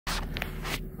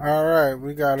Alright,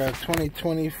 we got a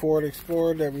 2020 Ford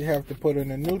Explorer that we have to put in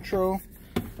the neutral.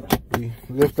 We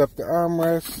lift up the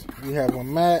armrest. We have a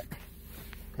mat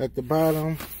at the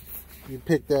bottom. You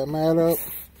pick that mat up,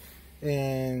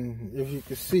 and if you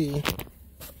can see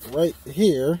right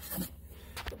here,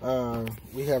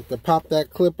 we have to pop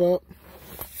that clip up.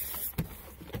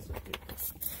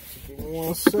 Give me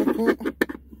 1 second.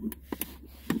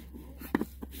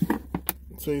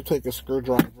 So you take a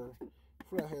screwdriver,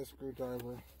 flathead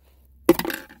screwdriver,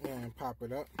 and pop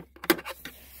it up,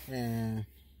 and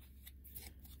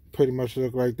pretty much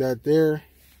look like that there.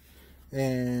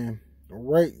 And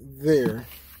right there,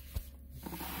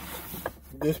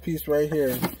 this piece right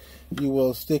here, you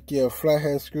will stick your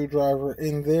flathead screwdriver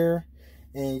in there,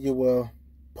 and you will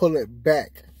pull it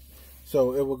back.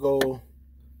 So it will go,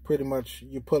 pretty much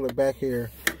you pull it back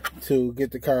here to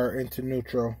get the car into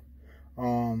neutral.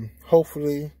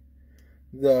 Hopefully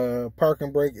the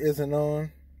parking brake isn't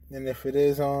on, and if it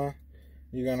is on,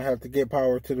 you're gonna have to get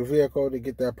power to the vehicle to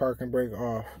get that parking brake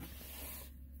off.